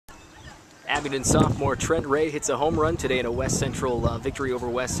Abingdon sophomore Trent Ray hits a home run today in a West Central victory over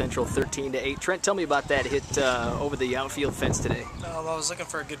West Central 13-8. Trent, tell me about that hit over the outfield fence today. I was looking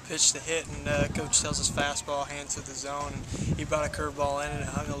for a good pitch to hit, and Coach tells us fastball, hand to the zone. And he brought a curveball in, and it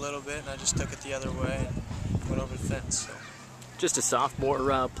hung a little bit, and I just took it the other way and went over the fence. So. Just a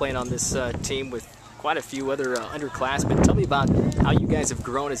sophomore playing on this team with quite a few other underclassmen. Tell me about how you guys have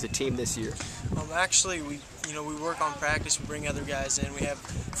grown as a team this year. Actually, we work on practice. We bring other guys in. We have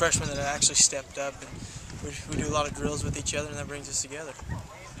freshmen that have actually stepped up, and we do a lot of drills with each other, and that brings us together.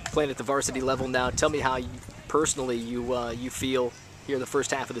 Playing at the varsity level now, tell me how personally you feel here the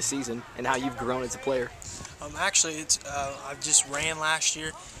first half of the season and how you've grown as a player. Actually, I just ran last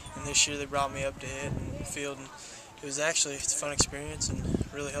year, and this year they brought me up to hit and field, and it's a fun experience and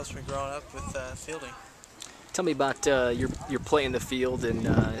really helps me growing up with fielding. Tell me about your play in the field and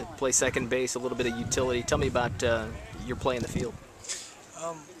play second base, a little bit of utility. Tell me about your play in the field.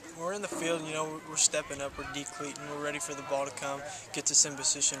 We're in the field, we're stepping up, we're decleating, we're ready for the ball to come, gets us in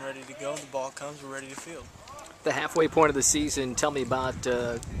position, ready to go, and the ball comes, we're ready to field. The halfway point of the season, tell me about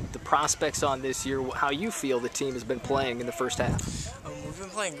the prospects on this year, how you feel the team has been playing in the first half. We've been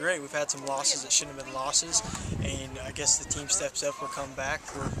playing great. We've had some losses that shouldn't have been losses, and I guess the team steps up, we're come back,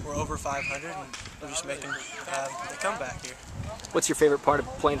 we're over 500, and we're just making the comeback here. What's your favorite part of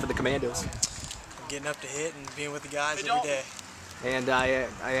playing for the Commandos? Getting up to hit and being with the guys every day. And I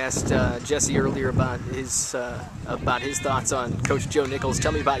asked Jesse earlier about his thoughts on Coach Joe Nichols.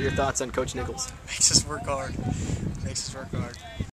 Tell me about your thoughts on Coach Nichols. Makes us work hard. Makes us work hard.